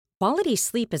Quality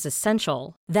sleep is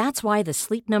essential. That's why the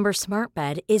Sleep Number Smart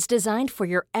Bed is designed for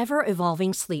your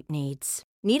ever-evolving sleep needs.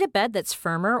 Need a bed that's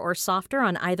firmer or softer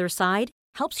on either side?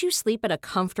 Helps you sleep at a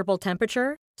comfortable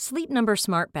temperature? Sleep Number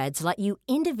Smart Beds let you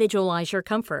individualize your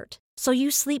comfort, so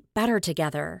you sleep better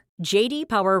together. JD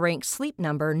Power ranks Sleep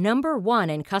Number number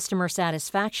 1 in customer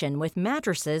satisfaction with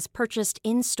mattresses purchased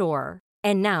in-store.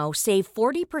 And now, save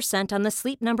 40% on the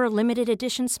Sleep Number Limited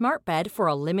Edition Smart Bed for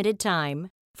a limited time.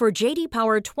 For JD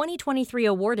Power 2023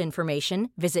 award information,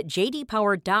 visit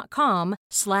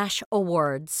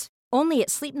jdpower.com/awards. Only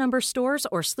at Sleep Number stores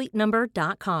or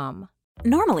sleepnumber.com.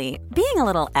 Normally, being a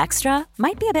little extra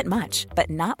might be a bit much, but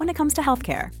not when it comes to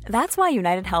healthcare. That's why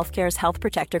United Healthcare's Health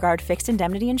Protector Guard fixed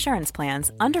indemnity insurance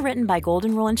plans, underwritten by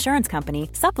Golden Rule Insurance Company,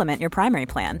 supplement your primary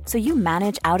plan so you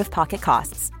manage out-of-pocket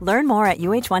costs. Learn more at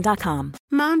uh1.com.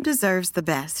 Mom deserves the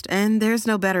best, and there's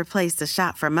no better place to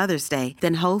shop for Mother's Day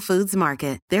than Whole Foods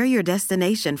Market. They're your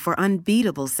destination for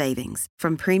unbeatable savings,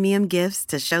 from premium gifts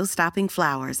to show-stopping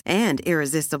flowers and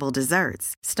irresistible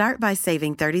desserts. Start by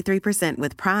saving 33%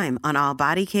 with Prime on all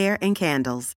body care and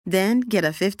candles. Then get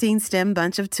a 15-stem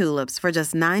bunch of tulips for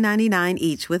just $9.99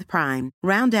 each with Prime.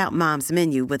 Round out Mom's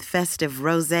menu with festive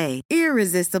rosé,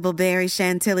 irresistible berry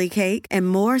chantilly cake, and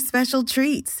more special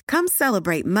treats. Come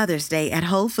celebrate Mother's Day at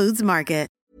Whole Foods Market.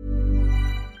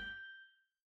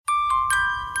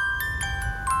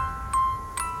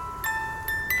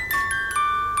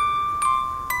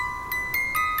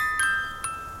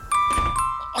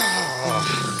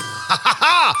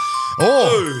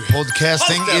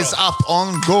 Podcasting is up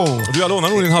on go. Du, jag lånar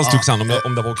nog din halsduk sen om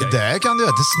det var okej. Det kan du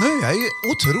göra. Det snöar ju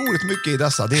otroligt mycket i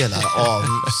dessa delar av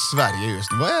Sverige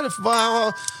just nu.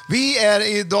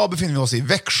 Idag befinner vi oss i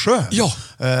Växjö. Ja.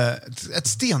 Ett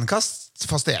stenkast,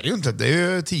 fast det är det ju inte. Det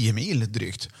är ju 10 mil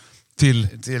drygt. Till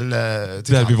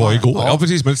där vi var igår. Ja,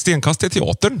 precis. Men ett stenkast till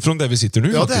teatern från där vi sitter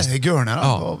nu. Ja, faktiskt. det är görnära.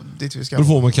 Ja. Dit vi ska. Då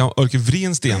får man kan vri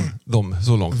en sten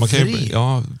så långt. Man kan ju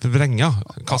vränga,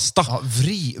 kasta. Ja,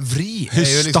 vri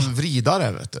är ju liksom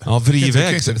vridare, vet du. Ja, vri iväg.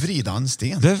 Man kan inte vrida en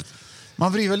sten.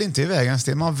 Man vrider väl inte iväg en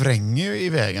sten, man vränger ju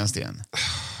iväg en sten.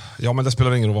 Ja, men det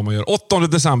spelar ingen roll vad man gör. 8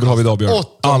 december har vi idag, Björn.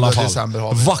 8 december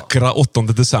har vi. Vackra 8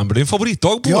 december. Det är en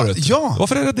favoritdag på året. Ja.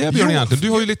 Varför är det Björn egentligen? Du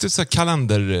har ju lite så här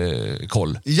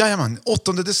kalenderkoll. Jajamän.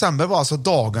 8 december var alltså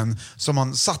dagen som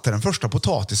man satte den första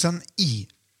potatisen i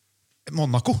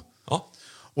Monaco. Ja.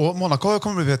 Och Monaco har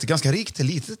kommit bli ett ganska rikt,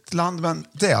 litet land, men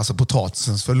det är alltså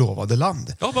potatisens förlovade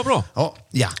land. Ja, vad bra.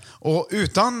 Ja. Och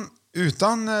utan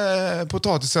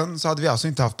potatisen så hade vi alltså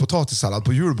inte haft potatissallad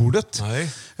på julbordet.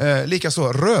 Nej.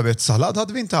 Likaså rödbetssallad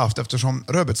hade vi inte haft, eftersom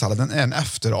rödbetssalladen är en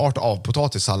efterart av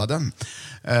potatissalladen.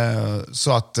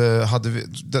 Så att hade vi,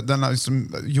 den är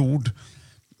liksom gjord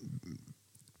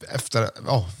efter,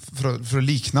 för att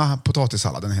likna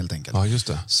potatissalladen helt enkelt. Ja, just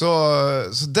det. Så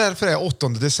därför är 8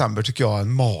 december tycker jag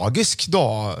en magisk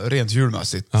dag rent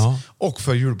julmässigt. Ja. Och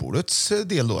för julbordets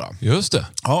del då. Just det.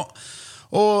 Ja.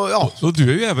 Och du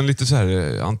är ju även lite så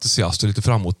här entusiast och lite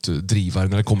framåtdrivare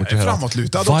när det kommer till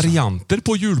framåtlutad varianter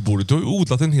på julbordet. Du har ju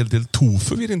odlat en hel del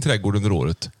tofu i din trädgård under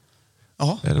året.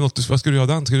 Ja. Är det något, vad ska du göra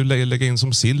den? Ska du lägga in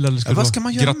som sill eller vad ska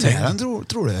man göra med den,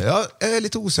 tror du? Jag är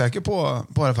lite osäker på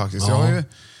det faktiskt. Ja. Jag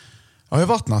har ju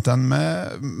vattnat den med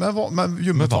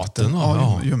ljummet vatten.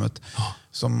 Ja, ljummet.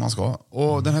 Som man ska.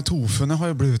 Och den här tofun har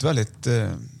ju blivit väldigt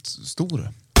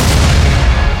stor.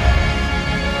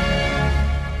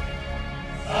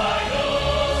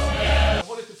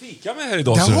 Fika med här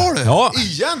idag. Det har du? Ja.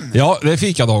 Igen? Ja, det är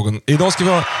fikadagen. Idag ska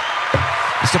vi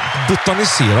ska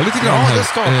botanisera lite grann här. Det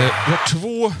ska vi. Vi har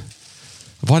 2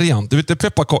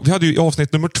 varianter. Vi hade ju i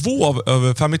avsnitt nummer 2 av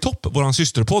Över 5 i topp, våran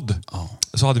systerpodd.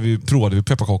 Så provade vi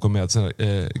pepparkakor med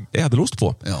ädelost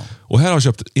på. Ja. Och här har jag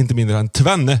köpt inte mindre än 2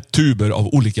 tuber av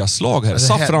olika slag här.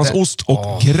 Saffransost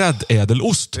och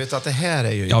gräddädelost. Du vet att det här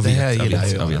är ju... Jag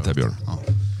vet det, Björn. Ja.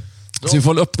 Så vi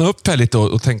får öppna upp här lite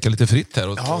och tänka lite fritt här.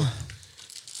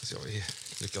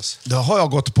 Då har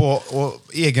jag gått på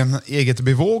eget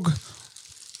bevåg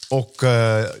och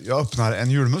jag öppnar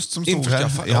en julmust som stod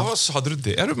här. Ja, så hade du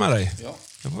det med dig? Ja.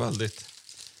 Det var väldigt...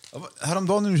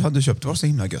 Häromdagen när du hade köpt, det var så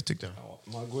himla gött tyckte jag. Ja,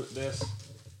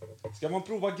 ska man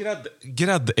prova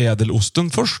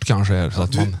gräddädelosten först kanske? Här, så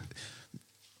att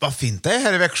vad fint det är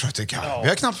här i Växjö tycker jag. Ja. Vi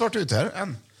har knappt varit ute här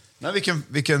än. Men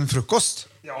vilken frukost.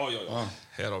 Ja.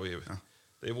 Här har vi ju.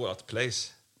 Det är vårat place.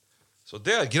 Så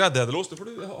det är gräddädelost, det får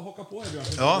du haka på här, Björn.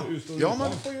 Ja,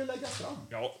 men du får ju lägga fram.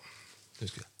 Ja.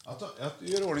 Jag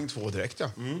gör ordning 2 direkt, ja.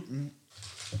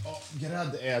 Ja,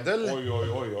 gräddädel. Oj.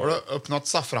 Har du öppnat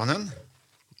saffranen?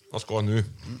 Vad ska jag nu?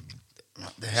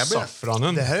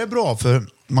 Saffranen. Det här är bra för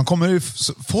man kommer i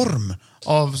form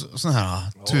av sån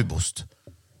här tubost.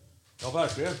 Ja,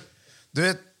 verkligen.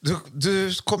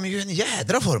 Du kommer ju en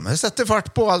jädra form. Jag sätter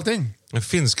fart på allting. Den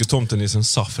finske tomtenissen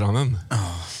Saffranen.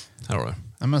 Här har du.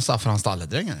 Nej, men saffran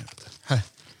stalledrängen. Här.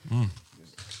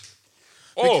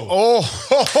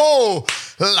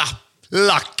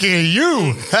 Lucky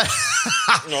you!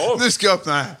 Nu ska jag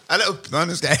öppna den. Eller öppna,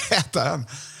 nu ska jag äta den.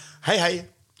 Hej.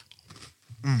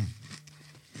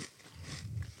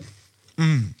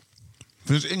 Det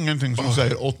finns ingenting som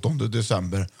säger 8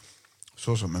 december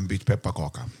så som en bit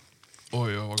pepparkaka.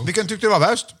 Oj, vad gott. Vilken tyckte du var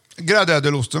bäst?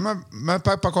 Gräddädelosten med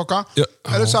pepparkaka? Ja.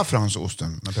 Eller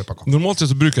saffransosten med pepparkaka? Normalt sett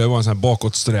så brukar jag vara en sån här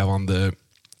bakåtsträvande...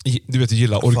 Du vet, jag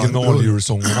gillar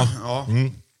originaldjursångerna. Ja.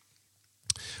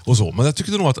 Och så. Men jag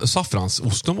tyckte nog att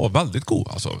saffransosten var väldigt god.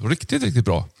 Alltså, riktigt, riktigt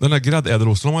bra. Den där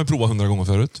gräddädelosten har man ju provat 100 gånger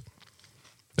förut.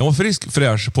 Den var frisk,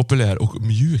 fräsch, populär och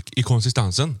mjuk i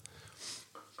konsistensen.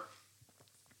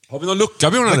 Har vi någon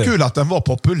lucka, Björn? Det är kul att den var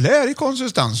populär i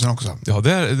konsistensen också. Ja,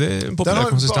 det är en populär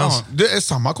konsistens. Ja, det är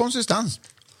samma konsistens.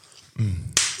 Nu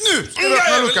ska vi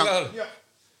öppna luckan. Ja.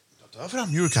 Jag tar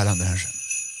fram julkalendern här sen.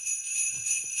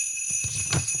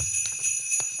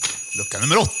 Lucka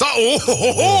nummer 8.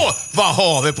 Vad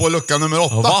har vi på lucka nummer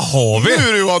 8? Ja, vad har vi?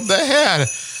 Nu Johan, det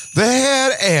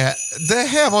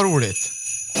här var roligt.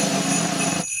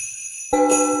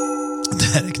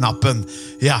 Där är knappen.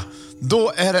 Ja,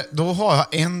 då har jag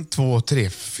 1, 2, 3,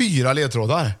 4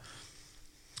 ledtrådar.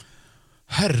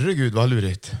 Herregud vad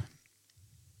lurigt.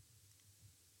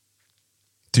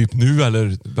 Typ nu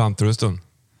eller väntar du en stund?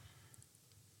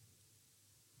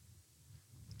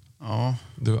 Ja.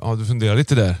 Du funderar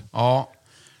lite där. Ja.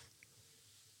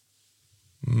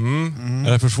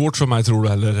 Är det för svårt för mig, tror du?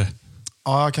 Eller?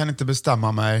 Ja, jag kan inte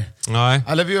bestämma mig. Nej.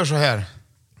 Eller vi gör så här.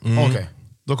 Okej,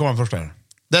 då kommer den första här.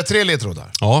 Det är 3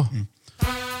 ledtrådar. Ja.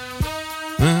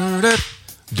 Boom!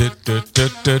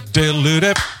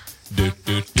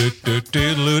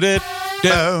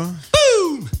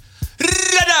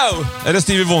 Är det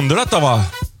Stevie Wonder detta, va?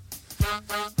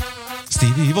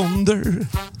 Stevie Wonder.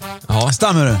 Ja,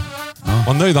 Stämmer det?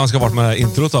 vad nöjd han ska varit med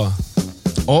introt då.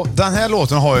 Och den här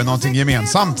låten har ju någonting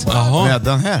gemensamt med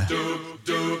den här.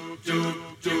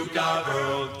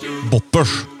 Boppers.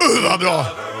 Vad bra!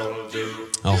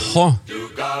 Jaha.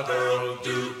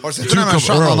 Har du sett den här med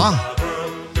Shanana?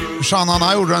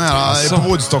 Shanana gjorde den här på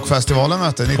Woodstock-festivalen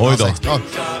 1960. Ja.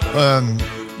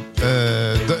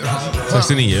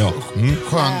 69, ja.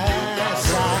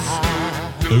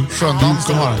 Skön dans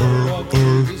de har.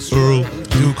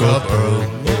 Duke of Earl.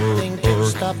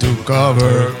 Duke of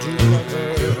Earl.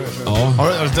 Ja.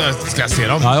 Ska jag se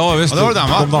dem? Ja, visst. Ja, då har du den,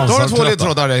 va? De Då har dansar du 2 till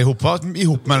ledtrådar där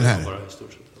ihop med den här.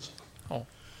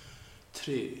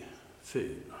 3, 4.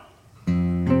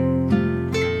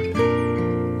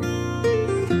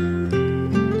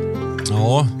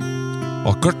 Ja,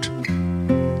 vackert.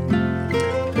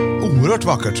 Oerhört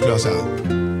vackert skulle jag säga.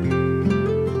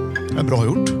 Det är bra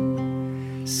gjort.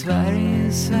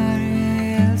 Sverige,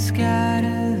 Sverige, älskar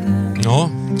du. Ja,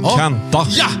 Kenta.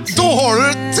 Ja, då har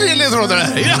du 3 ledtrådar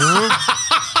där. Ja.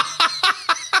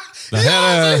 Det här Ja, det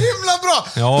är är... himla bra!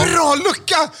 Ja. Bra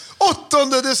lucka! 8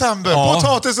 december, Ja.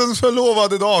 potatisens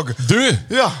förlovade dag. Du!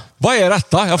 Ja. Vad är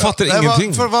detta? Jag fattar det var-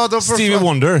 ingenting. för vad då? Stevie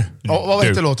Wonder. Ja, vad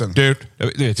heter låten? Det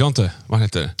vet jag inte. Vad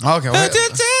heter? Ja, okej,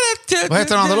 vad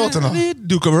heter den andra låten då?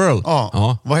 Duke of Earl.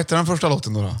 Ja. Vad heter den första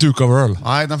låten då? Duke of Earl.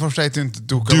 Nej, den första heter inte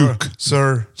Duke. Of Earl.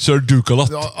 Sir. Sir Duke-a-lot.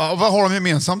 Ja, vad har de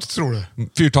gemensamt, tror du?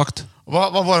 4-takt.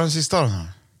 Vad var den sista då?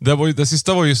 Det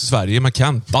sista var ju Sverige med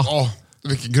Kenta. Ja,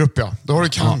 vilken grupp ja. Då har du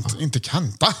Kant, inte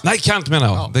Kanta. Nej, Kent menar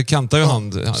jag. Ja. Det Kenta ju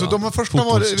han. Så de första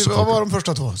vad var de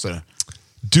första 2? Så det.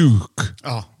 Duke.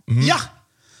 Ja. Ja!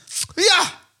 Ja!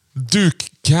 Duke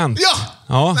Kent.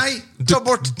 Ja! Nej, ta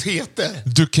bort Teter.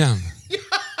 Duken.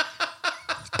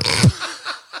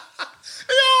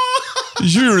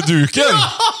 Julduken!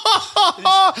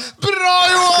 Bra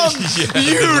Johan!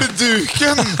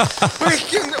 Julduken!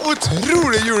 Vilken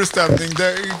otrolig julstämning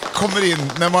det kommer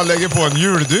in när man lägger på en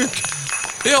julduk.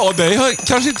 Ja, det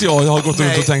kanske inte jag har gått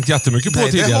runt och tänkt jättemycket på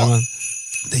tidigare. Men...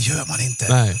 Det gör man inte.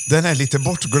 Nej. Den är lite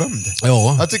bortglömd.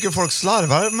 Ja. Jag tycker folk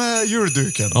slarvar med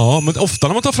julduken. Ja, men ofta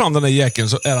när man tar fram den där jäkeln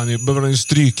så behöver den ju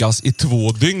strykas i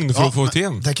 2 dygn för att få till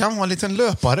en. Det kan vara en liten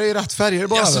löpare i rätt färger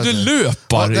bara. Alltså, vet det du.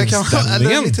 löparinställningen.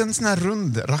 Eller en liten sån här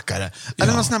rund rackare.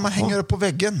 Eller någon sån här man hänger upp på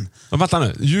väggen. Men vänta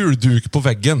nu, julduk på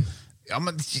väggen. Ja,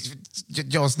 men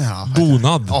sån här.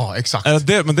 Bonad. Ja, exakt. Men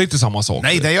det är inte samma sak.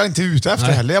 Nej, det är jag inte ute efter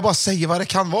Nej. heller. Jag bara säger vad det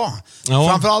kan vara. Ja.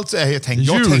 Framförallt så är jag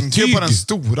tänker på den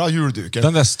stora julduken.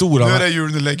 Den där stora. Nu är det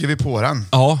jul, nu lägger vi på den.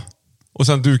 Ja. Och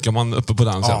sen dukar man uppe på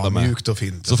den sen. Ja, med. mjukt och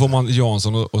fint. Så får man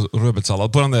Jansson och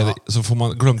rödbetssallad på den där. Så får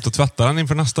man glömt att tvätta den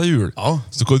inför nästa jul. Ja.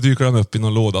 Så dyker den upp i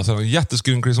någon låda. Så är den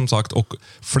jätteskrynklig som sagt och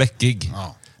fläckig.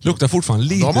 Ja. Luktar fortfarande Då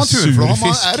lite har man tur, för sur då har man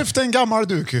fisk. ärvt en gammal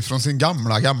duk från sin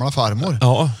gamla farmor.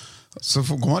 Ja, Så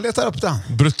går man och letar upp den.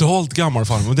 brutalt gammal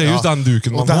farmor. Det är just den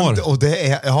duken man och den, har. Och det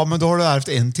är, ja, men då har du ärvt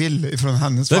en till från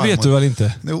hennes Det farmor. vet du väl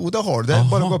inte? Jo, det har du. Det är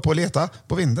bara att gå på och leta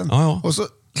på vinden. Ja. Och så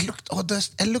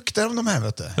det luktar om de här,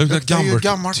 vet du. Det luktar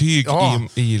gammalt tyg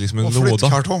i liksom en och låda.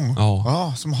 flyttkartong.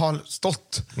 Ja. Som har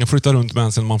stått. Jag flyttar runt med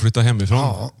en sen man flyttar hemifrån.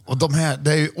 Ja, och de här,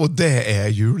 det är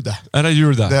jul det. Är det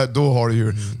jul där? Då har du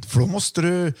jul. För då måste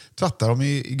du tvätta dem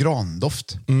i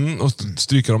grandoft. Och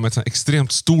stryka dem med ett sånt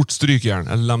extremt stort strykjärn.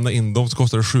 Eller lämna in dem så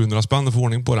kostar det 700 spänn att få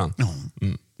ordning på den.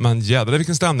 Men jädrar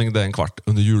vilken stämning det är en kvart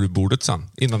under julbordet sen.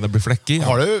 Innan det blir fläckig igen.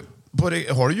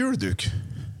 Har du julduk?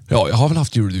 Ja, jag har väl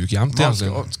haft julduk jämt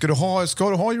egentligen. Ska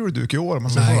du ha julduk i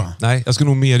år? Nej, jag ska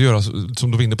nog mer göra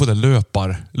som du var inne på det,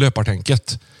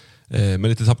 löpartänket. Med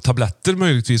lite tabletter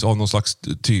möjligtvis av någon slags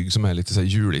tyg som är lite så här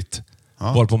juligt.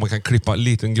 Ja. Varpå man kan klippa en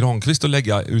liten grankvist och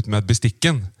lägga ut med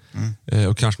besticken.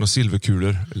 Och kanske några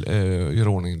silverkulor i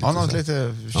ordning. Ja, något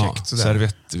lite käckt sådär.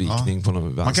 Servettvikning på någon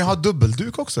vänster. Man kan ha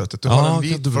dubbelduk också. Du har en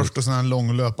vit först och sen en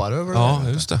lång löpare över. Ja,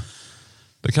 just det.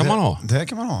 Det kan man ha. Det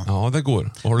kan man ha. Ja, det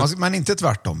går. Men inte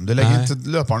tvärtom. Du lägger inte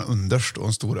löparen underst och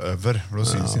en stor över. Då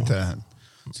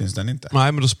syns den inte.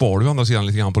 Nej, men då sparar du andra sidan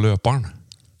lite grann på löparen.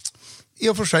 I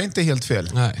och för sig inte helt fel.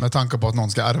 Nej. Med tanke på att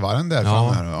någon ska ärva den där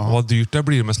framme. Ja. Vad dyrt det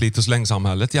blir med slit- och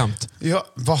slängsamhället jämt. Ja,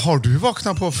 vad har du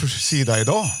vaknat på för sida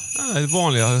idag? Nej,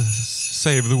 vanliga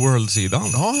Save the World-sidan.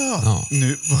 Ja. Nu,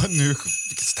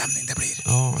 vilken stämning det blir.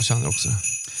 Ja, jag känner också.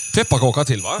 Pepparkaka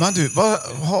till, va? Men du,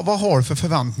 vad har du för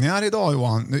förväntningar idag,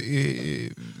 Johan,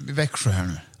 i Växjö här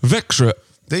nu? Växjö.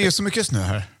 Det är ju så mycket snö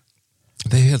här.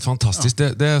 Det är helt fantastiskt.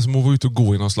 Det är som att vara ute och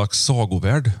gå i någon slags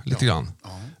sagovärld lite grann. Ja.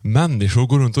 Människor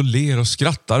går runt och ler och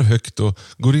skrattar högt och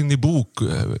går in i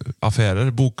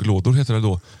bokaffärer, boklådor heter det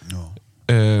då. Ja.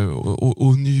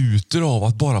 Och njuter av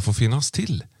att bara få finnas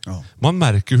till. Ja. Man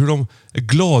märker hur de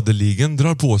gladeligen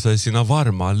drar på sig sina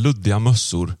varma, luddiga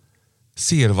mössor.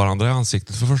 Ser varandra i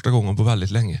ansiktet för första gången på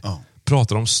väldigt länge. Ja.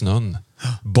 Pratar om snön.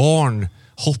 Barn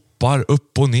hoppar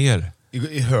upp och ner.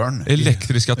 I hörn.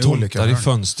 Elektriska tomtar i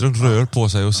fönstren rör på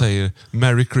sig och säger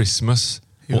Merry Christmas.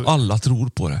 Och alla tror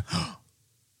på det.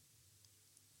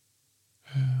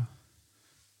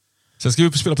 Sen ska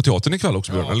vi spela på teatern ikväll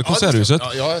också, Björn. Eller konserthuset.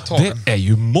 Det är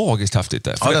ju magiskt häftigt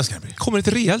det. Ja, det ska det bli. Kommer ett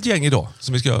rejält gäng idag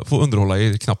som vi ska få underhålla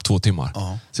i knappt 2 timmar.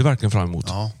 Ja. Ser verkligen fram emot.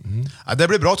 Ja. Ja, det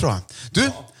blir bra, tror jag.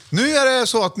 Du, nu är det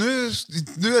så att nu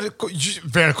är det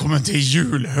välkommen till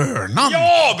julhörnan.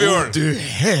 Ja, Björn! Du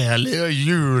härliga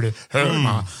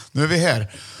julhörna. Nu är vi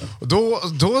här. Och då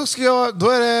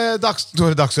är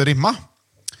det dags att rimma.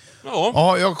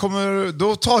 Ja. Ja,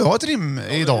 då tar jag ett rim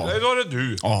idag. Det är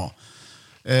du. Ja.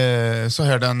 Så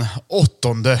här den 8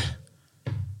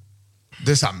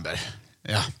 december.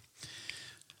 Ja.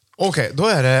 Okej, då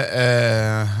är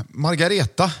det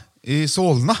Margareta i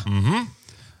Solna.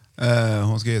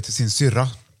 Hon ska ge till sin syrra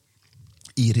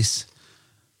Iris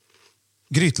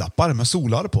grytlappar med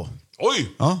solar på.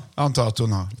 Oj! Ja, jag antar att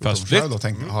hon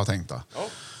har tänkt det.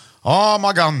 Ja,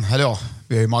 Magan, eller ja,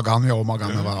 vi är ju Magan, jag och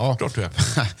Magan. Ja. Klart du är.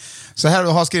 Så här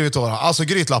har jag skrivit då, alltså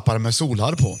grytlappar med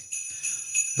solar på.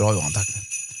 Bra Johan, tack.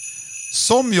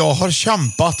 Som jag har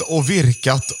kämpat och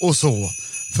virkat och så,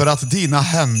 för att dina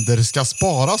händer ska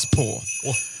sparas på.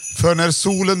 För när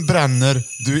solen bränner,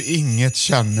 du inget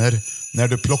känner, när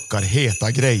du plockar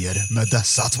heta grejer med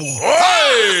dessa två.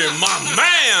 Oj, my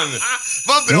man!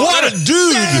 Vad bra! What a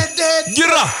dude!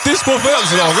 Grattis på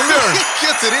födelsedagen, Björn!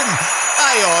 Vilket rim!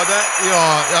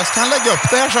 Jag kan lägga upp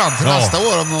det här sen till nästa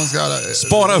år om någon ska...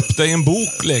 Spara upp det i en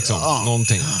bok liksom.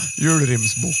 Någonting.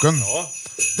 Julrimsboken. Ja.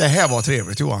 Det här var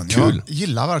trevligt, Johan. Kul. Jag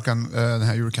gillar verkligen den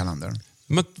här julkalendern.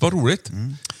 Men vad roligt.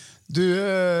 Du,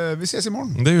 vi ses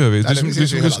imorgon. Det gör vi. Du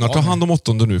som lyssnar, ta hand om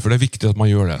 8 nu, för det är viktigt att man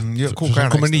gör det. Så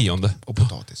kommer 9. Och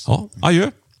potatis. Ja,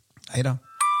 adjö. Hej då.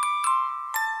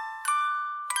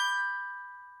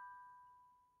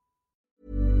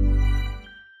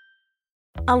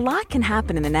 A lot can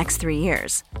happen in the next 3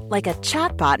 years. Like a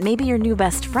chatbot may be your new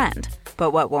best friend.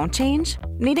 But what won't change?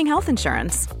 Needing health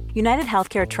insurance. United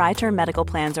Healthcare Tri-Term Medical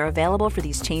Plans are available for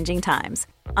these changing times.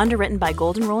 Underwritten by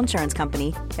Golden Rule Insurance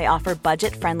Company, they offer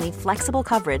budget-friendly, flexible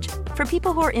coverage for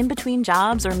people who are in between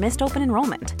jobs or missed open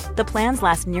enrollment. The plans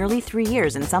last nearly 3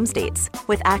 years in some states,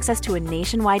 with access to a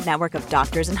nationwide network of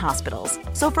doctors and hospitals.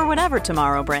 So for whatever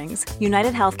tomorrow brings,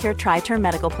 United Healthcare Tri-Term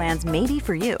Medical Plans may be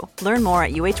for you. Learn more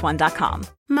at uh1.com.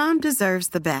 Mom deserves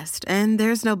the best, and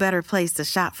there's no better place to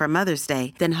shop for Mother's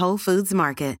Day than Whole Foods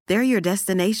Market. They're your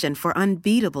destination for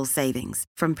unbeatable savings,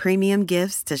 from premium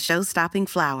gifts to show-stopping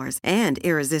flowers and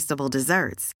irresistible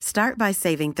desserts. Start by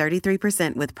saving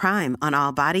 33% with Prime on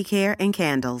all body care and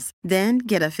candles. Then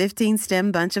get a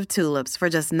 15-stem bunch of tulips for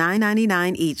just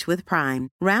 $9.99 each with Prime.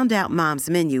 Round out Mom's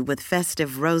menu with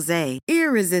festive rosé,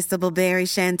 irresistible berry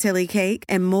chantilly cake,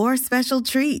 and more special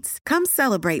treats. Come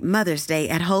celebrate Mother's Day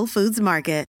at Whole Foods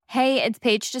Market. Hey, it's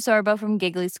Paige DeSorbo from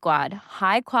Giggly Squad.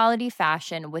 High quality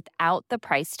fashion without the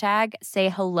price tag. Say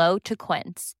hello to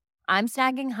Quince. I'm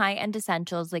snagging high-end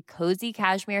essentials like cozy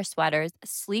cashmere sweaters,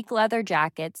 sleek leather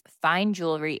jackets, fine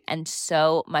jewelry, and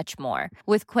so much more.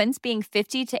 With Quince being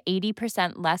 50 to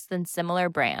 80% less than similar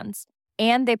brands.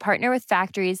 And they partner with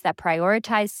factories that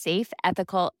prioritize safe,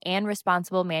 ethical, and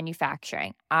responsible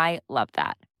manufacturing. I love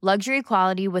that. Luxury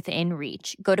quality within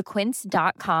reach. Go to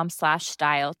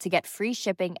quince.com/style to get free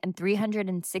shipping and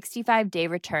 365-day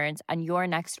returns on your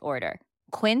next order.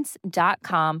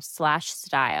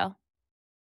 Quince.com/style.